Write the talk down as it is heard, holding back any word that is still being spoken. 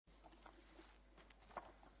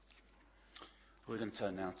We're going to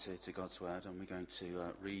turn now to God's Word, and we're going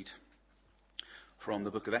to read from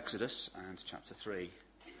the book of Exodus and chapter 3.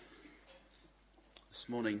 This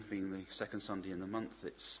morning, being the second Sunday in the month,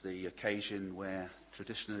 it's the occasion where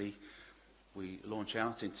traditionally we launch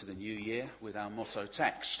out into the new year with our motto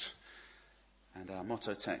text. And our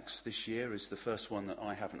motto text this year is the first one that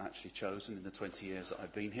I haven't actually chosen in the 20 years that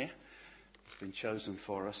I've been here. It's been chosen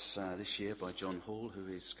for us this year by John Hall,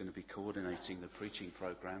 who is going to be coordinating the preaching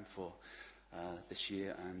programme for this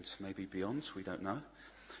year and maybe beyond, we don't know.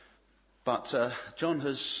 But John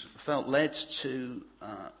has felt led to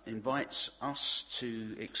invite us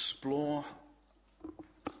to explore,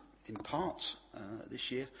 in part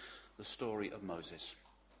this year, the story of Moses.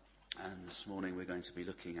 And this morning we're going to be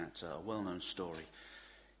looking at a well-known story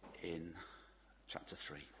in chapter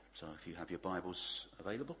 3. So if you have your Bibles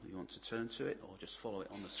available, you want to turn to it or just follow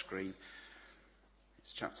it on the screen.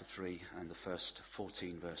 It's chapter 3 and the first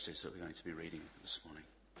 14 verses that we're going to be reading this morning.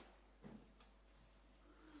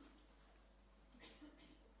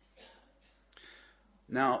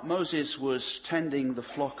 Now Moses was tending the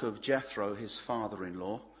flock of Jethro, his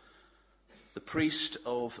father-in-law, the priest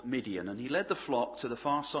of Midian, and he led the flock to the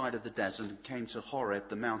far side of the desert and came to Horeb,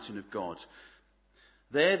 the mountain of God.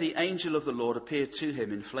 There the angel of the Lord appeared to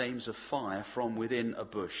him in flames of fire from within a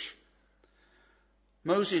bush.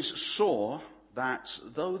 Moses saw that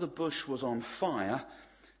though the bush was on fire,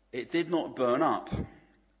 it did not burn up.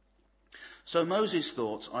 So Moses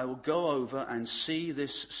thought, I will go over and see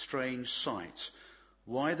this strange sight,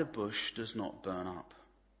 why the bush does not burn up.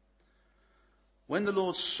 When the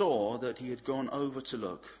Lord saw that he had gone over to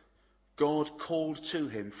look, God called to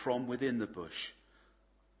him from within the bush,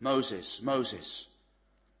 Moses, Moses.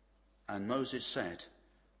 And Moses said,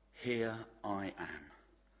 Here I am.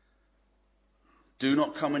 Do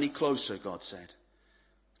not come any closer, God said.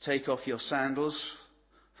 Take off your sandals,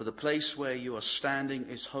 for the place where you are standing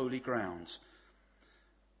is holy ground.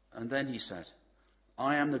 And then he said,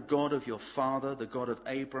 I am the God of your father, the God of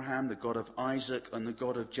Abraham, the God of Isaac, and the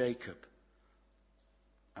God of Jacob.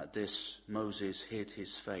 At this, Moses hid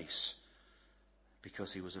his face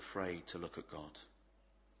because he was afraid to look at God.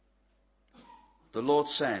 The Lord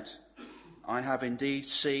said, I have indeed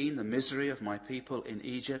seen the misery of my people in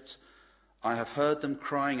Egypt. I have heard them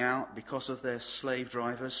crying out because of their slave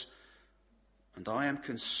drivers, and I am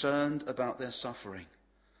concerned about their suffering.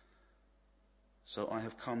 So I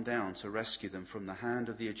have come down to rescue them from the hand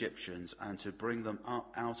of the Egyptians and to bring them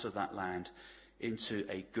up out of that land into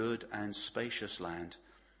a good and spacious land,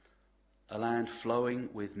 a land flowing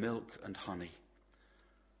with milk and honey,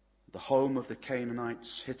 the home of the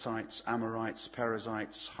Canaanites, Hittites, Amorites,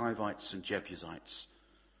 Perizzites, Hivites, and Jebusites.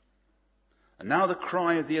 And now the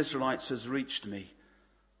cry of the Israelites has reached me,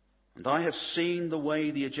 and I have seen the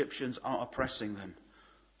way the Egyptians are oppressing them.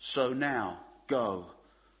 So now, go,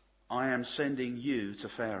 I am sending you to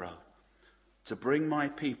Pharaoh, to bring my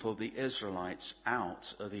people, the Israelites,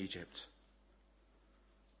 out of Egypt.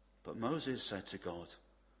 But Moses said to God,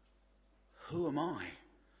 Who am I,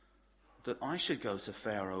 that I should go to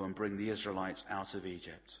Pharaoh and bring the Israelites out of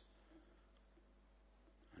Egypt?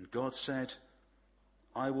 And God said,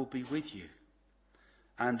 I will be with you,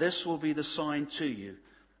 and this will be the sign to you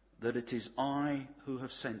that it is I who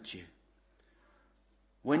have sent you.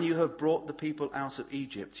 When you have brought the people out of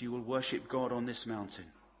Egypt, you will worship God on this mountain.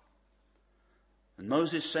 And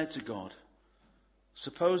Moses said to God,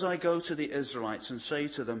 Suppose I go to the Israelites and say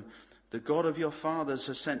to them, The God of your fathers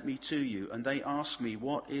has sent me to you, and they ask me,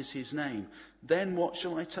 What is his name? Then what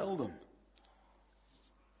shall I tell them?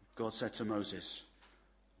 God said to Moses,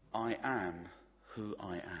 I am who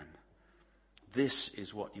I am. This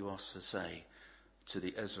is what you are to say to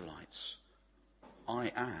the Israelites. I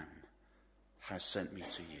am has sent me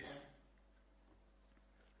to you.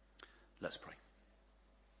 Let's pray.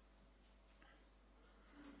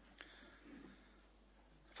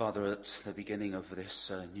 Father, at the beginning of this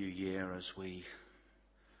new year, as we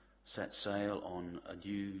set sail on a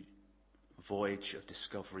new voyage of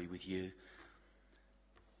discovery with you,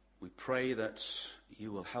 we pray that you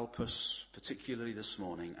will help us, particularly this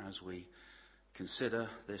morning, as we consider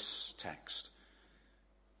this text.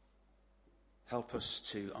 Help us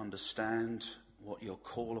to understand what your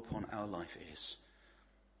call upon our life is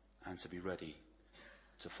and to be ready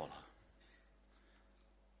to follow.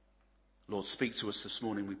 Lord, speak to us this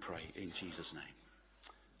morning, we pray, in Jesus' name.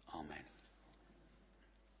 Amen.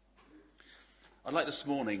 I'd like this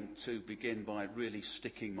morning to begin by really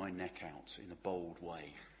sticking my neck out in a bold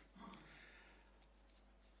way.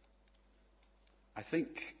 I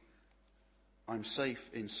think I'm safe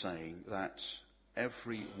in saying that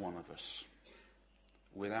every one of us,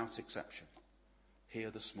 without exception, here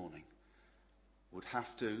this morning, would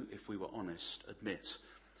have to, if we were honest, admit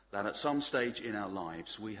that at some stage in our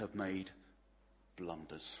lives we have made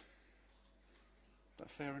blunders. Is that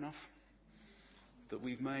fair enough? That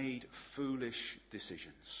we've made foolish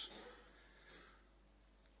decisions.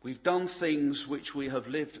 We've done things which we have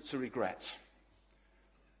lived to regret.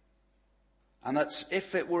 And that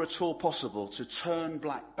if it were at all possible to turn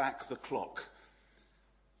back the clock,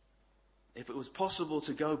 if it was possible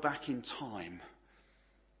to go back in time,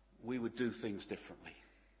 we would do things differently.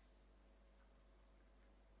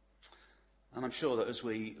 And I'm sure that as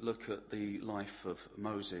we look at the life of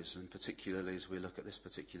Moses, and particularly as we look at this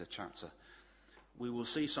particular chapter, we will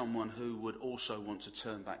see someone who would also want to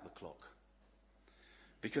turn back the clock.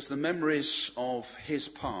 Because the memories of his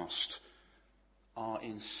past are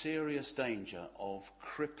in serious danger of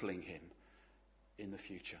crippling him in the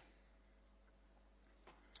future.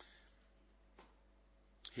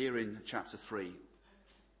 Here in chapter 3,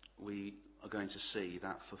 we are going to see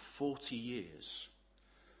that for 40 years,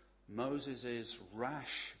 Moses'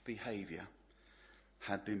 rash behaviour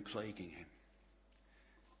had been plaguing him.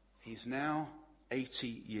 He's now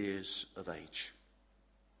 80 years of age.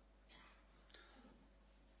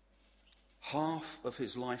 Half of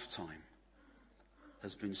his lifetime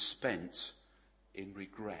has been spent in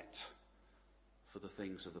regret for the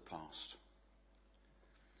things of the past.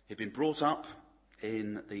 He'd been brought up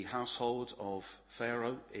in the household of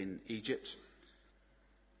Pharaoh in Egypt,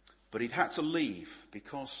 but he'd had to leave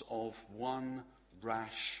because of one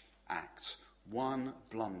rash act, one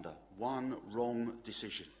blunder, one wrong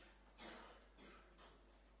decision.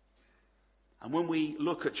 And when we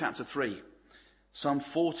look at chapter 3, some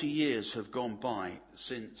 40 years have gone by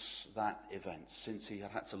since that event, since he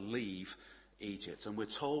had to leave Egypt. And we're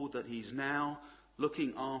told that he's now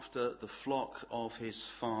looking after the flock of his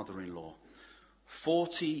father-in-law.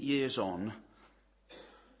 40 years on,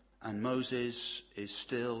 and Moses is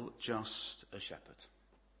still just a shepherd.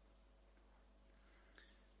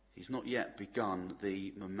 He's not yet begun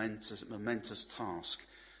the momentous task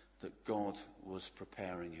that God was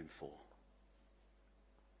preparing him for.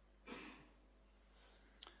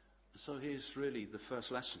 So here's really the first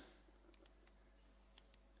lesson.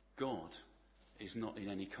 God is not in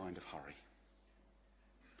any kind of hurry.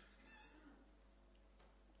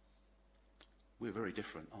 We're very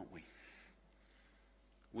different, aren't we?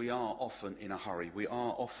 We are often in a hurry. We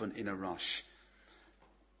are often in a rush.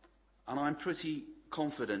 And I'm pretty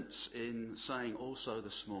confident in saying also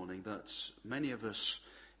this morning that many of us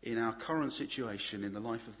in our current situation in the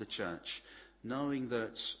life of the church, knowing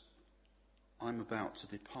that I'm about to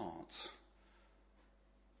depart,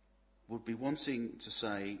 would be wanting to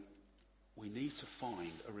say, we need to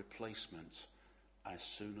find a replacement as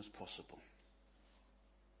soon as possible.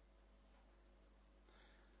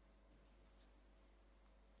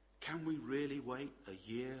 Can we really wait a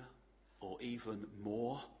year or even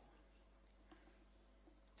more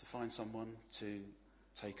to find someone to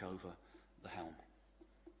take over the helm?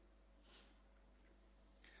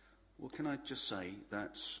 Well, can I just say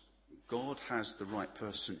that God has the right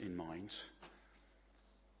person in mind.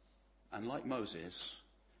 And like Moses,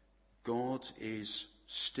 God is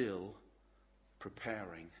still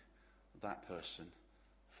preparing that person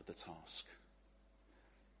for the task.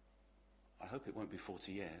 I hope it won't be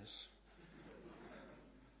 40 years.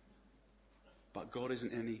 But God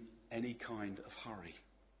isn't in any kind of hurry.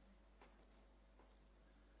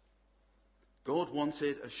 God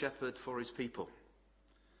wanted a shepherd for his people.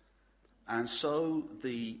 And so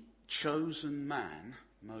the chosen man,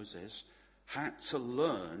 Moses, had to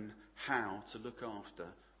learn how to look after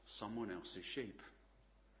someone else's sheep.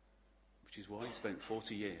 Which is why he spent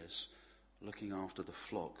 40 years looking after the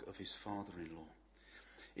flock of his father-in-law.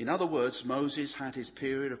 In other words, Moses had his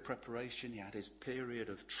period of preparation, he had his period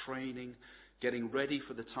of training, getting ready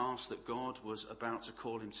for the task that God was about to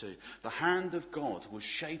call him to. The hand of God was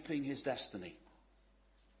shaping his destiny.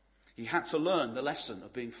 He had to learn the lesson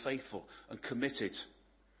of being faithful and committed.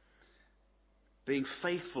 Being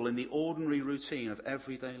faithful in the ordinary routine of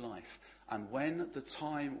everyday life. And when the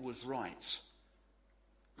time was right,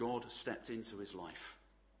 God stepped into his life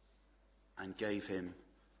and gave him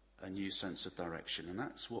a new sense of direction. And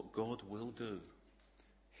that's what God will do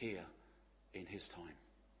here in his time.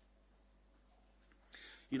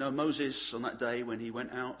 You know, Moses, on that day when he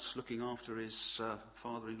went out looking after his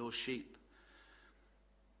father-in-law's sheep,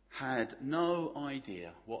 had no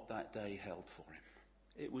idea what that day held for him.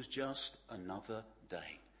 It was just another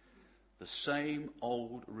day. The same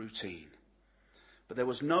old routine. But there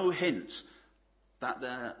was no hint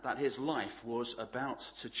that his life was about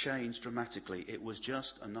to change dramatically. It was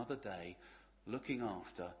just another day looking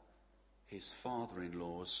after his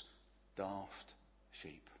father-in-law's daft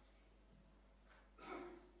sheep.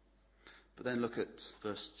 But then look at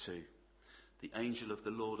verse 2. The angel of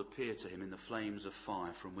the Lord appeared to him in the flames of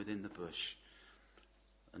fire from within the bush.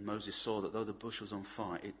 And Moses saw that though the bush was on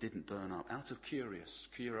fire, it didn't burn up. Out of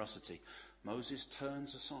curiosity, Moses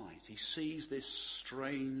turns aside. He sees this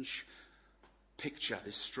strange picture,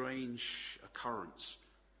 this strange occurrence.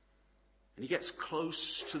 And he gets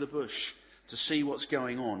close to the bush to see what's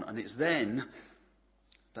going on. And it's then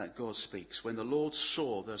that God speaks. When the Lord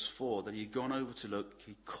saw, verse 4, that he had gone over to look,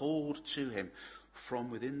 he called to him from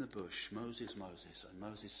within the bush, Moses, Moses. And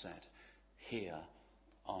Moses said, Here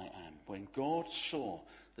I am. When God saw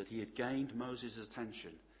that he had gained Moses'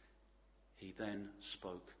 attention, he then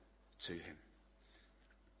spoke to him.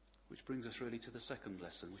 Which brings us really to the second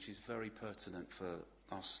lesson, which is very pertinent for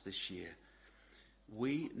us this year.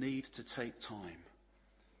 We need to take time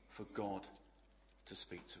for God to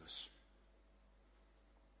speak to us.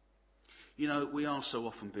 You know, we are so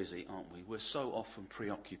often busy, aren't we? We're so often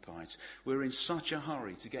preoccupied. We're in such a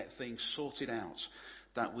hurry to get things sorted out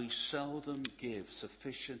that we seldom give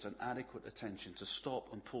sufficient and adequate attention to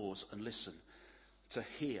stop and pause and listen, to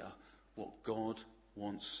hear what God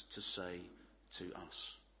wants to say to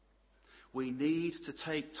us. We need to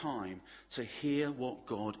take time to hear what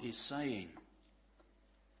God is saying.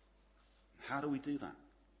 How do we do that?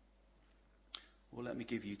 Well, let me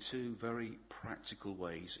give you two very practical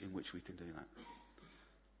ways in which we can do that.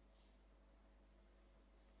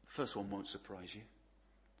 The first one won't surprise you.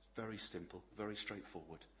 It's very simple, very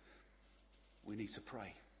straightforward. We need to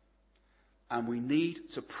pray. And we need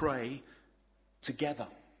to pray together.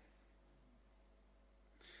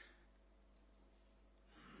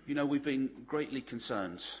 You know, we've been greatly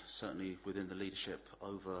concerned, certainly within the leadership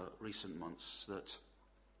over recent months, that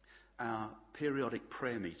our periodic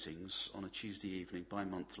prayer meetings on a Tuesday evening,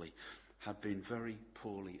 bi-monthly, have been very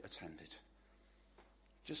poorly attended.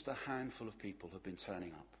 Just a handful of people have been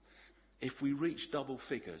turning up. If we reach double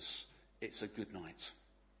figures, it's a good night.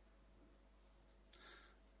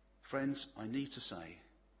 Friends, I need to say,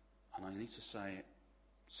 and I need to say it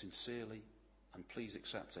sincerely, and please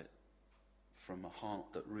accept it from a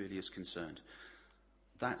heart that really is concerned,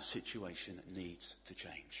 that situation needs to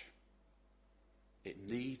change. It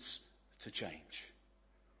needs to change.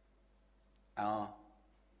 Our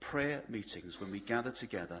prayer meetings, when we gather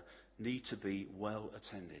together, need to be well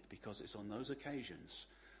attended, because it's on those occasions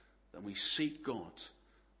that we seek God,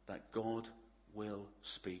 that God will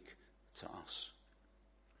speak to us.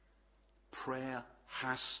 Prayer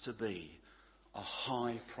has to be a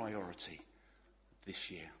high priority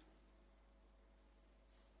this year.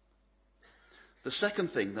 The second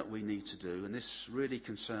thing that we need to do, and this really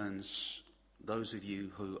concerns those of you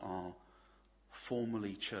who are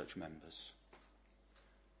formerly church members,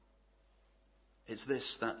 it's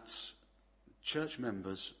this, that church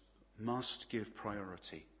members must give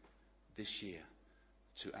priority this year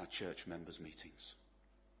to our church members' meetings.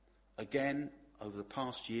 Again, over the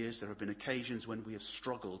past years, there have been occasions when we have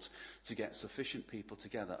struggled to get sufficient people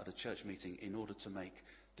together at a church meeting in order to make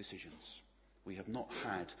decisions. We have not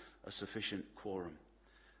had a sufficient quorum.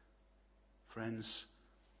 Friends,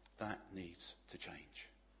 that needs to change.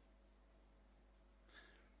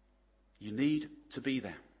 You need to be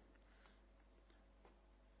there,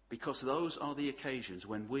 because those are the occasions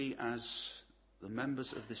when we, as the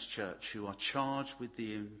members of this church who are charged with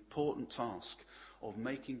the important task of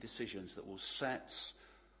making decisions that will set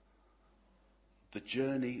the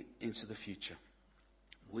journey into the future,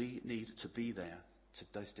 we need to be there to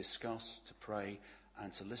discuss, to pray,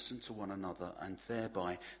 and to listen to one another, and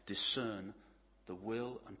thereby discern the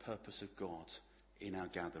will and purpose of God in our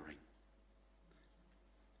gathering.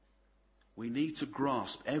 We need to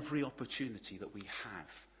grasp every opportunity that we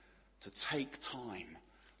have to take time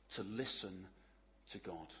to listen to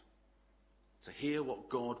God, to hear what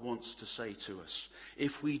God wants to say to us.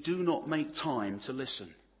 If we do not make time to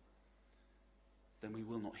listen, then we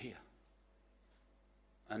will not hear.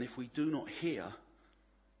 And if we do not hear,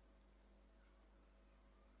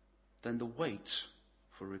 then the wait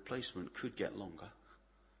for replacement could get longer,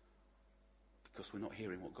 because we're not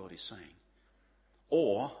hearing what God is saying.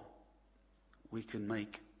 Or we can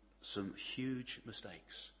make some huge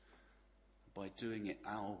mistakes by doing it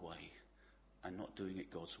our way and not doing it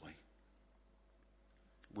God's way.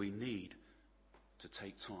 We need to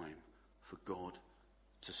take time for God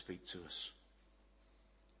to speak to us.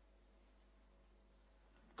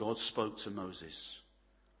 God spoke to Moses.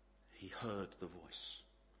 He heard the voice,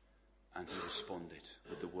 and he responded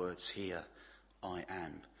with the words, "Here I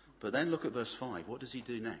am." But then look at verse 5. What does he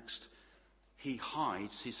do next? He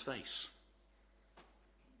hides his face.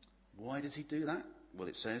 Why does he do that? Well,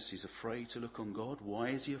 it says he's afraid to look on God. Why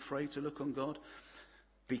is he afraid to look on God?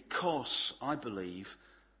 Because, I believe,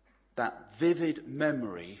 that vivid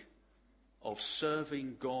memory of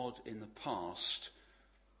serving God in the past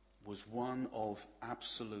was one of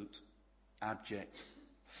absolute, abject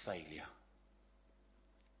failure.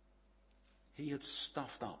 He had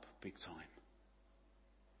stuffed up big time.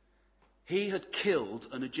 He had killed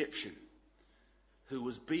an Egyptian who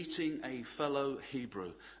was beating a fellow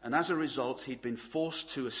Hebrew. And as a result, he'd been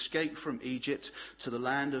forced to escape from Egypt to the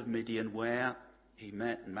land of Midian, where he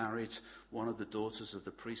met and married one of the daughters of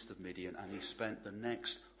the priest of Midian, and he spent the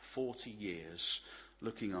next 40 years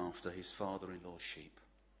looking after his father-in-law's sheep.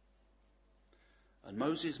 And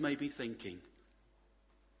Moses may be thinking,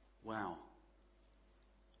 wow,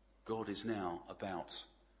 God is now about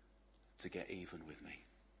to get even with me.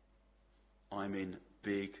 I'm in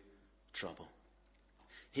big trouble.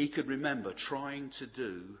 He could remember trying to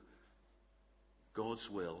do God's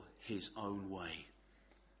will his own way,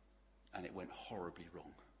 and it went horribly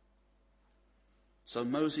wrong. So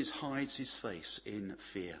Moses hides his face in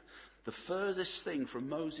fear. The furthest thing from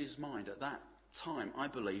Moses' mind at that time, I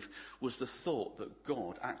believe, was the thought that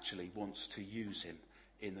God actually wants to use him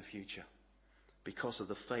in the future because of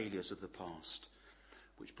the failures of the past.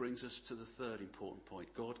 Which brings us to the third important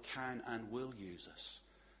point. God can and will use us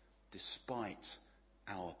despite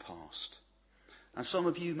our past. And some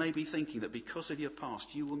of you may be thinking that because of your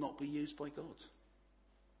past, you will not be used by God.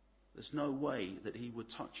 There's no way that he would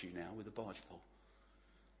touch you now with a barge pole.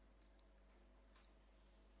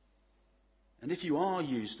 And if you are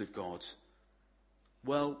used of God,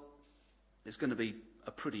 well, it's going to be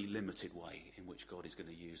a pretty limited way in which God is going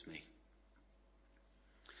to use me.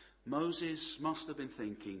 Moses must have been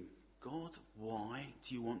thinking, God, why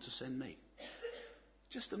do you want to send me?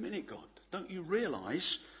 Just a minute, God. Don't you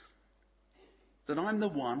realise that I'm the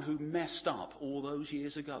one who messed up all those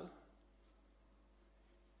years ago?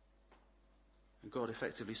 And God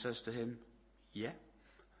effectively says to him, yeah,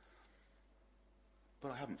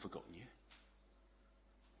 but I haven't forgotten you.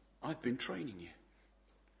 I've been training you.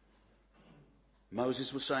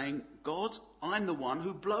 Moses was saying, God, I'm the one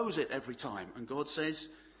who blows it every time. And God says,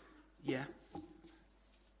 yeah,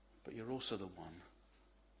 but you're also the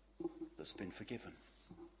one that's been forgiven.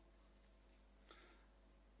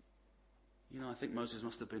 You know, I think Moses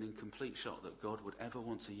must have been in complete shock that God would ever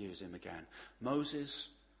want to use him again. Moses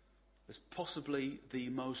was possibly the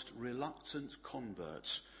most reluctant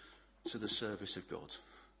convert to the service of God.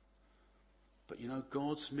 But you know,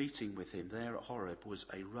 God's meeting with him there at Horeb was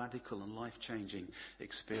a radical and life-changing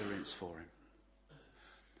experience for him.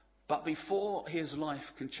 But before his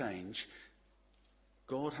life can change,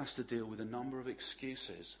 God has to deal with a number of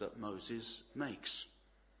excuses that Moses makes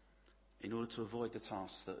in order to avoid the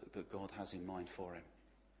tasks that God has in mind for him.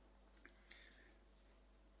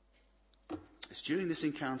 It's during this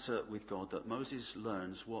encounter with God that Moses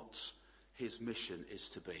learns what his mission is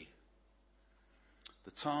to be.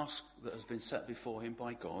 The task that has been set before him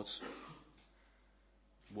by God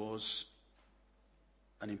was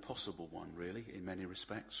an impossible one, really, in many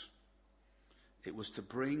respects. It was to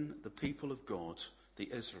bring the people of God, the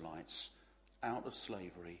Israelites, out of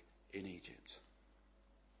slavery in Egypt.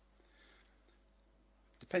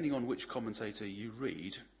 Depending on which commentator you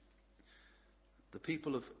read, the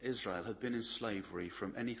people of Israel had been in slavery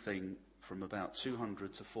from anything from about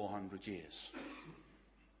 200 to 400 years.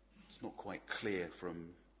 It's not quite clear from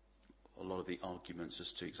a lot of the arguments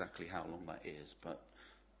as to exactly how long that is, but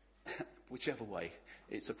whichever way,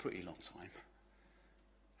 it's a pretty long time.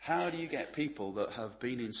 How do you get people that have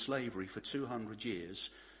been in slavery for 200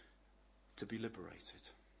 years to be liberated?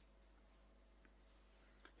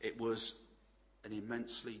 It was an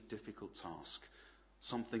immensely difficult task,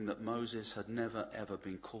 something that Moses had never ever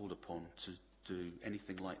been called upon to do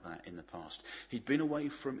anything like that in the past. He'd been away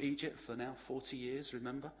from Egypt for now 40 years,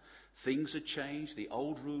 remember? Things had changed. The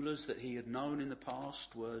old rulers that he had known in the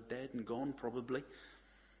past were dead and gone, probably.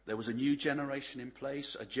 There was a new generation in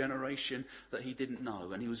place, a generation that he didn't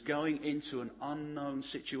know. And he was going into an unknown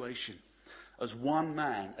situation as one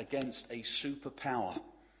man against a superpower.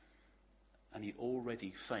 And he'd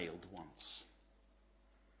already failed once.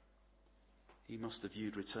 He must have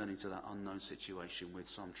viewed returning to that unknown situation with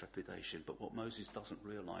some trepidation. But what Moses doesn't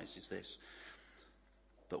realise is this,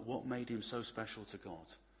 that what made him so special to God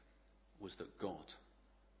was that God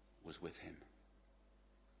was with him.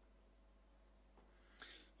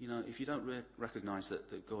 You know, if you don't recognise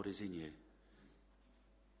that God is in you,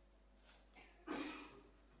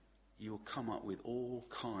 you will come up with all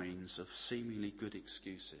kinds of seemingly good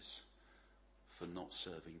excuses for not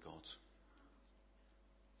serving God.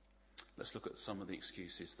 Let's look at some of the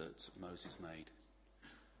excuses that Moses made.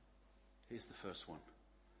 Here's the first one.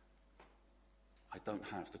 I don't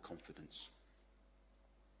have the confidence.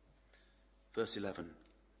 Verse 11,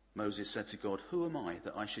 Moses said to God, who am I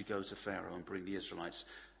that I should go to Pharaoh and bring the Israelites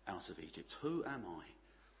out of Egypt? Who am I?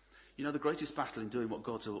 You know, the greatest battle in doing what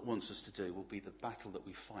God wants us to do will be the battle that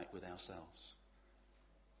we fight with ourselves.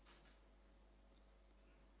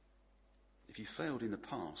 If you failed in the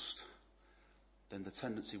past, then the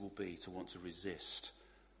tendency will be to want to resist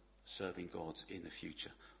serving God in the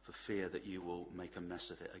future for fear that you will make a mess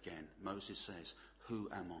of it again. Moses says, who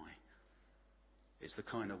am I? It's the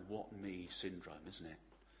kind of what me syndrome, isn't it?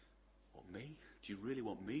 What, me? Do you really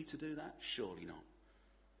want me to do that? Surely not.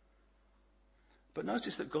 But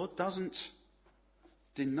notice that God doesn't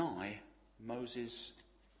deny Moses'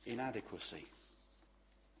 inadequacy.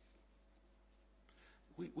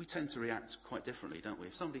 We tend to react quite differently, don't we?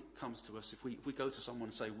 If somebody comes to us, if we go to someone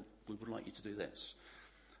and say, we would like you to do this,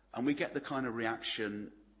 and we get the kind of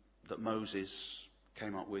reaction that Moses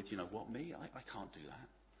came up with, what, me? I can't do that.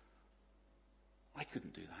 I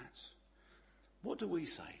couldn't do that. What do we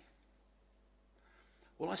say?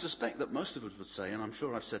 Well, I suspect that most of us would say, and I'm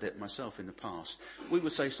sure I've said it myself in the past, we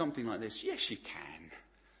would say something like this: yes, you can.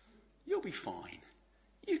 You'll be fine.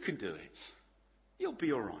 You can do it. You'll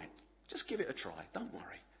be all right. Just give it a try. Don't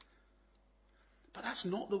worry. But that's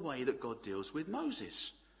not the way that God deals with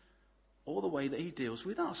Moses, or the way that he deals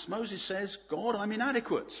with us. Moses says, God, I'm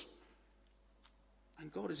inadequate.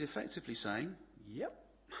 And God is effectively saying, yep,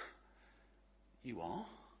 you are.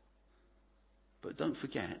 But don't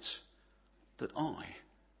forget that I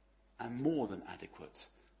am more than adequate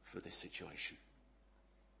for this situation.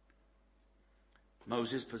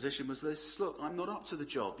 Moses' position was this: look, I'm not up to the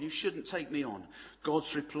job. You shouldn't take me on.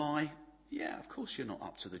 God's reply: yeah, of course you're not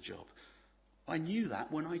up to the job. I knew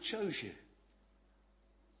that when I chose you.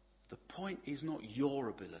 The point is not your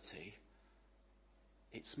ability,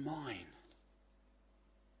 it's mine.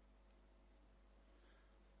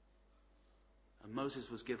 And Moses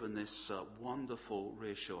was given this wonderful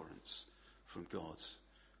reassurance from God.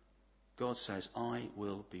 God says, I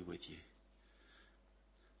will be with you.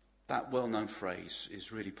 That well-known phrase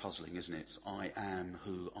is really puzzling, isn't it? I am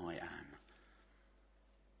who I am.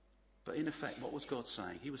 But in effect, what was God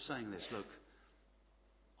saying? He was saying this: look,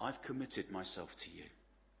 I've committed myself to you.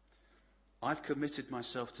 I've committed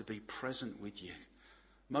myself to be present with you.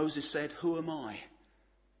 Moses said, who am I?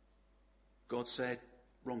 God said,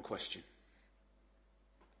 wrong question.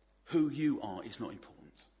 Who you are is not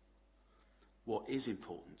important. What is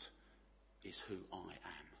important is who I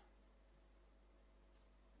am.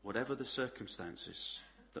 Whatever the circumstances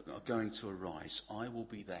that are going to arise, I will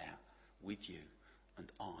be there with you,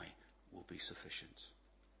 and I will be sufficient.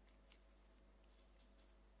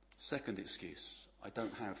 Second excuse: I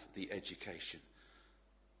don't have the education.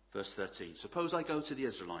 Verse 13. Suppose I go to the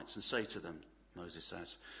Israelites and say to them, Moses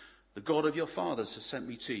says, the God of your fathers has sent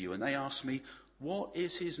me to you, and they ask me, what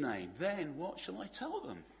is his name? Then what shall I tell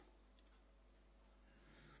them?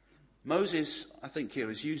 Moses, I think here,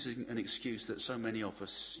 is using an excuse that so many of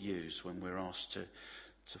us use when we're asked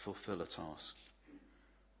to fulfill a task.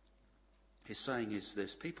 His saying is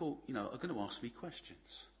this: people, are going to ask me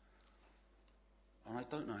questions, and I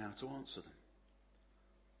don't know how to answer them.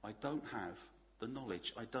 I don't have the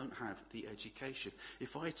knowledge. I don't have the education.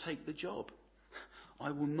 If I take the job, I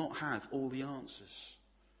will not have all the answers.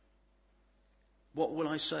 What will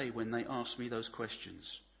I say when they ask me those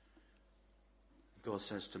questions? God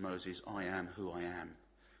says to Moses, I am who I am.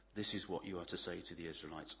 This is what you are to say to the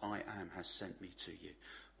Israelites. I am has sent me to you.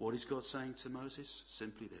 What is God saying to Moses?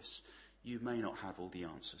 Simply this: you may not have all the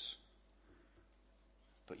answers,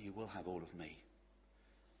 but you will have all of me.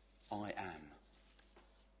 I am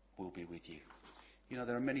will be with you.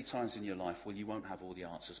 There are many times in your life where you won't have all the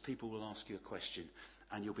answers. People will ask you a question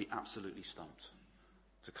and you'll be absolutely stumped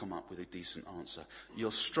to come up with a decent answer.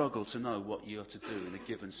 You'll struggle to know what you are to do in a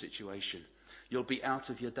given situation. You'll be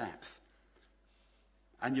out of your depth.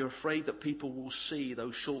 And you're afraid that people will see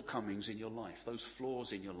those shortcomings in your life, those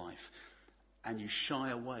flaws in your life, and you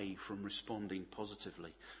shy away from responding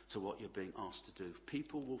positively to what you're being asked to do.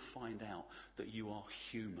 People will find out that you are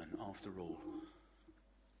human after all.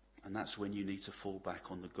 And that's when you need to fall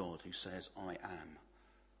back on the God who says, I am,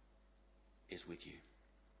 is with you.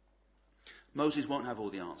 Moses won't have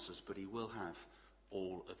all the answers, but he will have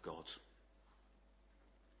all of God.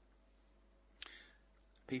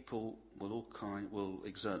 People will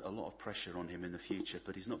exert a lot of pressure on him in the future,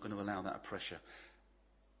 but he's not going to allow that pressure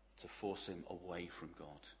to force him away from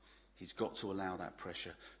God. He's got to allow that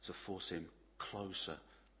pressure to force him closer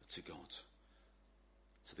to God,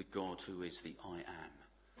 to the God who is the I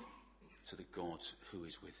am, to the God who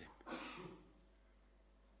is with him.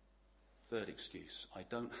 Third excuse, I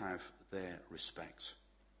don't have their respect.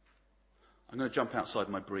 I'm going to jump outside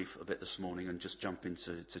my brief a bit this morning and just jump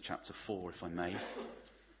into chapter 4, if I may.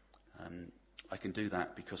 I can do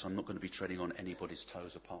that because I'm not going to be treading on anybody's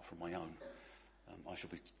toes apart from my own. I shall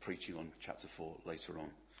be preaching on chapter 4 later on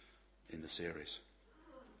in the series.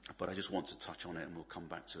 But I just want to touch on it, and we'll come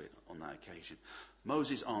back to it on that occasion.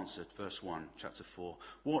 Moses answered, verse 1, chapter 4,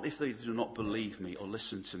 "What if they do not believe me or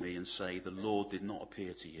listen to me and say, 'The Lord did not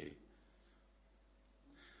appear to you'?"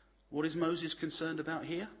 What is Moses concerned about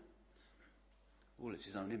here? Well, it's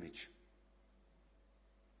his own image.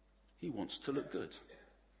 He wants to look good.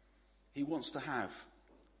 He wants to have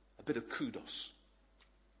a bit of kudos.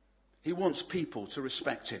 He wants people to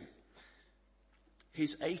respect him.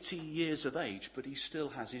 He's 80 years of age, but he still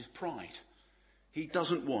has his pride. He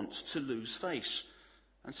doesn't want to lose face.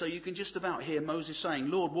 And so you can just about hear Moses saying,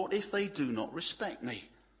 "Lord, what if they do not respect me?"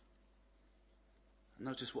 And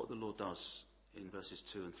notice what the Lord does in verses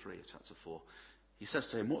 2 and 3 of chapter 4. He says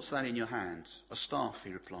to him, "What's that in your hand?" "A staff,"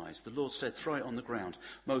 he replies. The Lord said, "Throw it on the ground."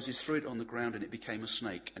 Moses threw it on the ground and it became a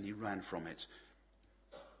snake, and he ran from it.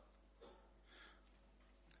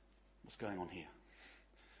 What's going on here?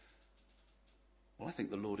 Well, I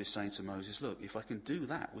think the Lord is saying to Moses, look, if I can do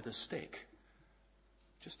that with a stick,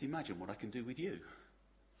 just imagine what I can do with you.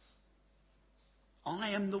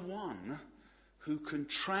 I am the one who can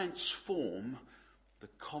transform the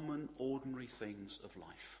common, ordinary things of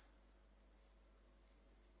life.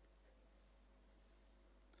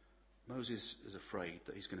 Moses is afraid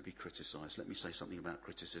that he's going to be criticised. Let me say something about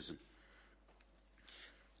criticism.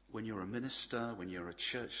 When you're a minister, when you're a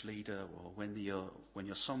church leader, or when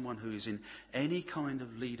you're someone who is in any kind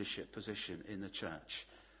of leadership position in the church,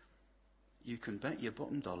 you can bet your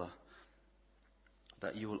bottom dollar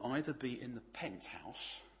that you will either be in the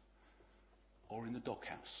penthouse or in the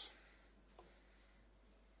doghouse.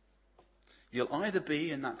 You'll either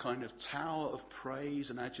be in that kind of tower of praise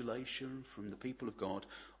and adulation from the people of God,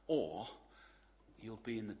 or you'll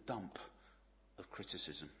be in the dump of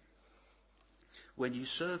criticism. When you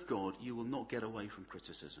serve God, you will not get away from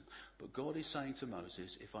criticism. But God is saying to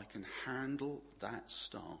Moses, if I can handle that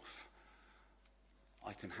staff,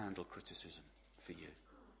 I can handle criticism for you.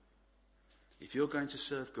 If you're going to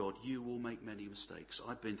serve God, you will make many mistakes.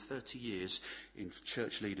 I've been 30 years in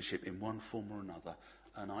church leadership in one form or another,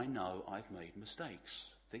 and I know I've made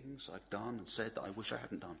mistakes. Things I've done and said that I wish I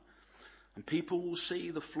hadn't done. And people will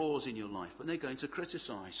see the flaws in your life, but they're going to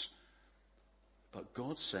criticize. But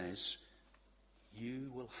God says,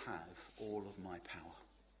 you will have all of my power.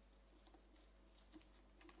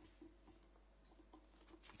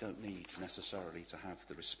 We don't need necessarily to have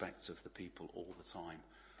the respect of the people all the time.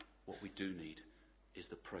 What we do need is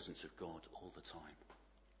the presence of God all the time.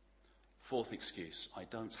 Fourth excuse, I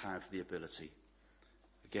don't have the ability.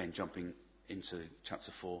 Again, jumping into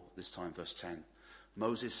chapter 4, this time verse 10.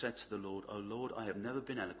 Moses said to the Lord, "O Lord, I have never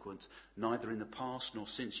been eloquent, neither in the past nor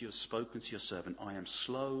since you have spoken to your servant. I am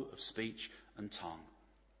slow of speech and tongue."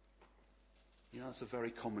 You know, that's a very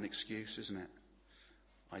common excuse, isn't it?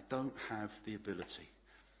 I don't have the ability.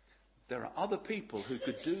 There are other people who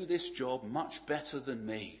could do this job much better than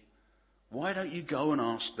me. Why don't you go and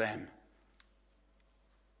ask them?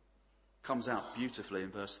 Comes out beautifully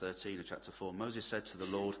in verse 13 of chapter 4. Moses said to the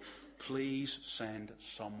Lord, "Please send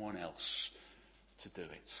someone else to do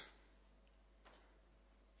it."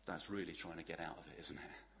 That's really trying to get out of it, isn't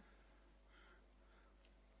it?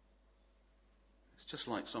 It's just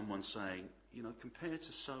like someone saying, you know, compared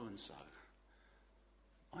to so-and-so,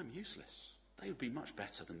 I'm useless. They would be much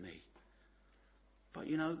better than me. But,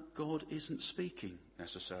 you know, God isn't speaking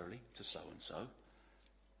necessarily to so-and-so.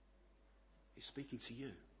 He's speaking to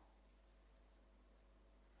you.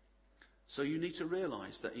 So you need to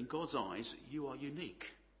realise that in God's eyes, you are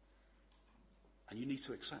unique. And you need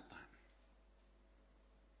to accept that.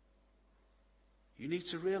 You need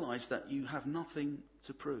to realise that you have nothing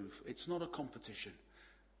to prove. It's not a competition.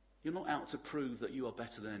 You're not out to prove that you are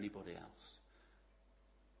better than anybody else.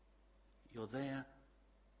 You're there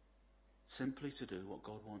simply to do what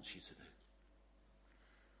God wants you to do.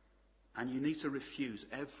 And you need to refuse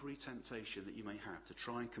every temptation that you may have to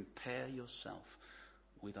try and compare yourself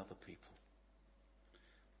with other people.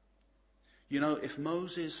 You know, if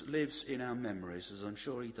Moses lives in our memories, as I'm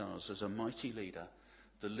sure he does, as a mighty leader,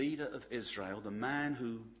 the leader of Israel, the man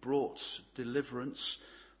who brought deliverance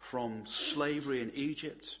from slavery in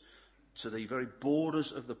Egypt to the very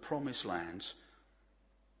borders of the promised land,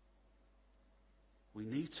 we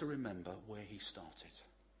need to remember where he started.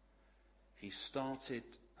 He started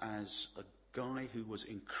as a guy who was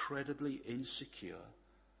incredibly insecure,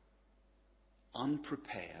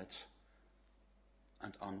 unprepared,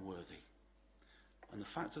 and unworthy. And the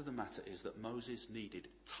fact of the matter is that Moses needed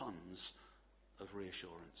tons of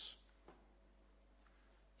reassurance.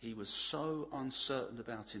 He was so uncertain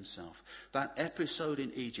about himself. That episode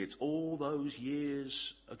in Egypt, all those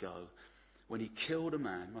years ago, when he killed a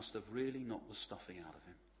man, must have really knocked the stuffing out of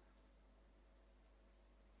him.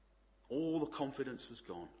 All the confidence was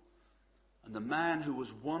gone. And the man who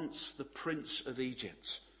was once the prince of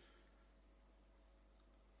Egypt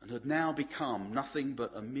and had now become nothing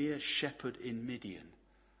but a mere shepherd in Midian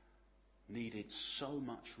needed so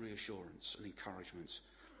much reassurance and encouragement.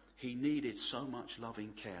 He needed so much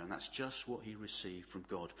loving care, and that's just what he received from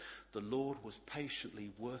God. The Lord was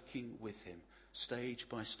patiently working with him, stage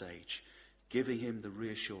by stage, giving him the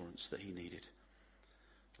reassurance that he needed.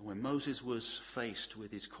 And when Moses was faced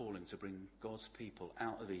with his calling to bring God's people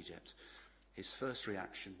out of Egypt, his first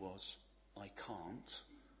reaction was, I can't,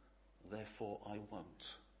 therefore I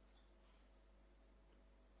won't.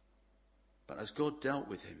 But as God dealt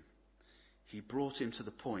with him, he brought him to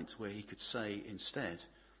the point where he could say instead,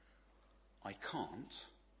 I can't,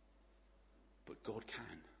 but God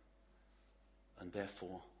can, and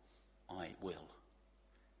therefore I will.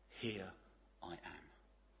 Here I am.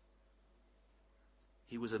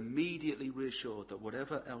 He was immediately reassured that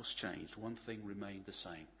whatever else changed, one thing remained the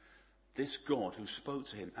same. This God who spoke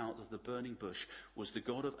to him out of the burning bush was the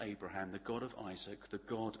God of Abraham, the God of Isaac, the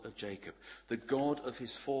God of Jacob, the God of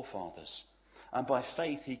his forefathers. And by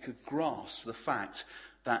faith he could grasp the fact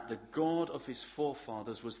that the God of his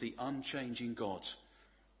forefathers was the unchanging God.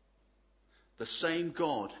 The same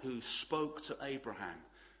God who spoke to Abraham,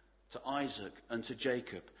 to Isaac and to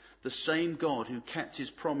Jacob, the same God who kept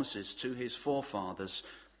his promises to his forefathers,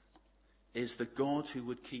 is the God who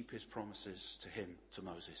would keep his promises to him, to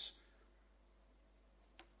Moses.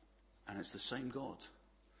 And it's the same God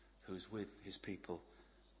who's with his people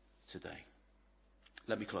today.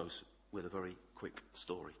 Let me close with a very quick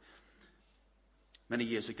story. Many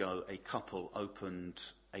years ago, a couple opened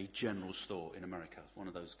a general store in America. One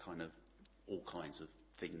of those kind of all kinds of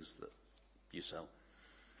things that you sell.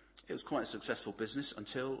 It was quite a successful business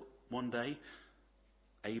until one day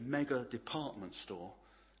a mega department store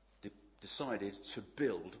decided to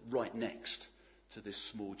build right next to this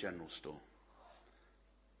small general store.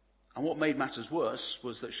 And what made matters worse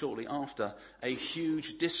was that shortly after, a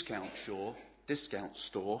huge discount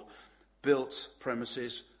store built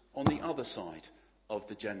premises on the other side of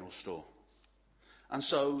the general store. And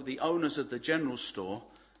so the owners of the general store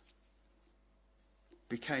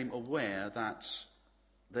became aware that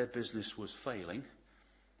their business was failing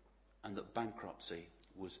and that bankruptcy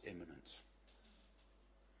was imminent.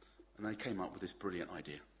 And they came up with this brilliant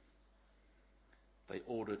idea. They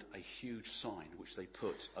ordered a huge sign which they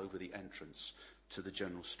put over the entrance to the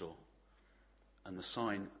general store. And the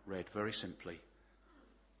sign read very simply,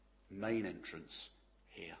 main entrance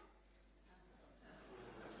here.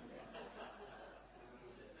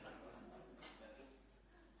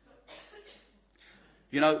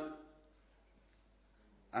 You know,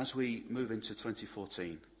 as we move into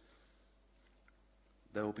 2014,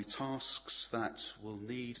 there will be tasks that will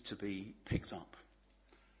need to be picked up.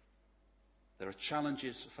 There are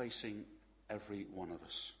challenges facing every one of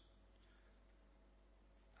us.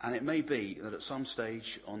 And it may be that at some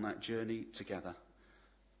stage on that journey together,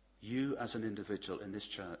 you as an individual in this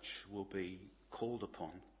church will be called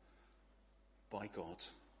upon by God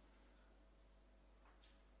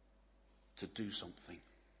to do something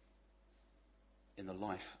in the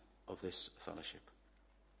life of this fellowship.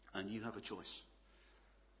 And you have a choice.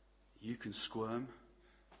 You can squirm,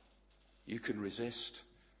 you can resist,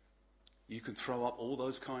 you can throw up all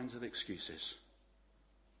those kinds of excuses,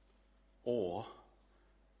 or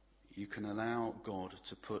you can allow God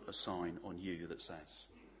to put a sign on you that says,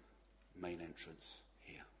 main entrance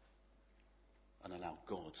here, and allow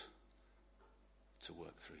God to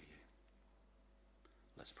work through you.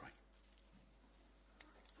 Let's pray.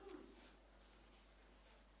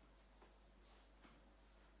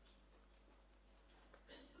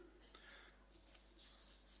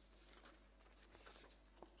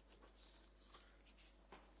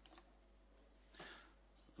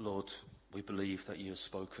 Lord, we believe that you have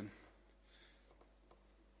spoken.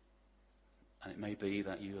 And it may be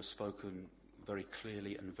that you have spoken very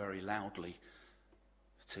clearly and very loudly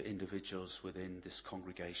to individuals within this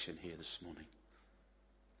congregation here this morning.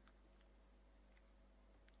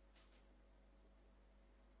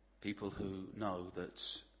 People who know that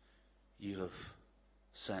you have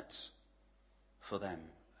set for them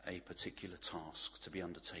a particular task to be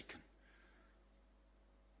undertaken.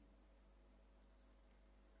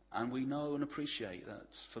 And we know and appreciate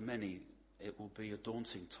that for many it will be a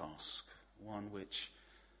daunting task, one which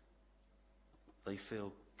they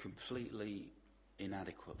feel completely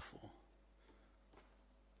inadequate for.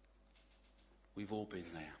 We've all been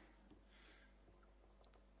there.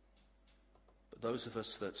 But those of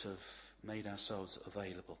us that have made ourselves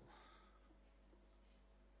available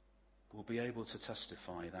will be able to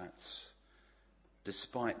testify that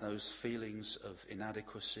despite those feelings of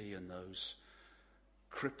inadequacy and those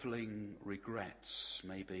crippling regrets,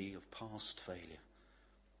 maybe, of past failure,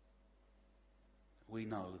 we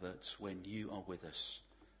know that when you are with us,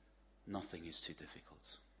 nothing is too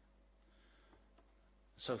difficult.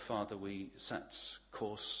 So, Father, we set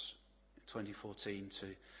course in 2014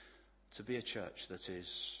 to be a church that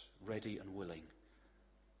is ready and willing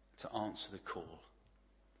to answer the call.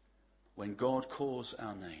 When God calls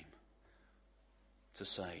our name, to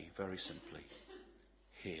say very simply,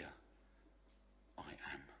 here I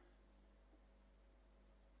am.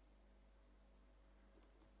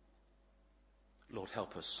 Lord,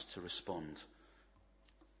 help us to respond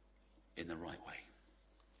in the right way.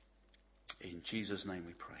 In Jesus' name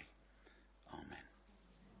we pray.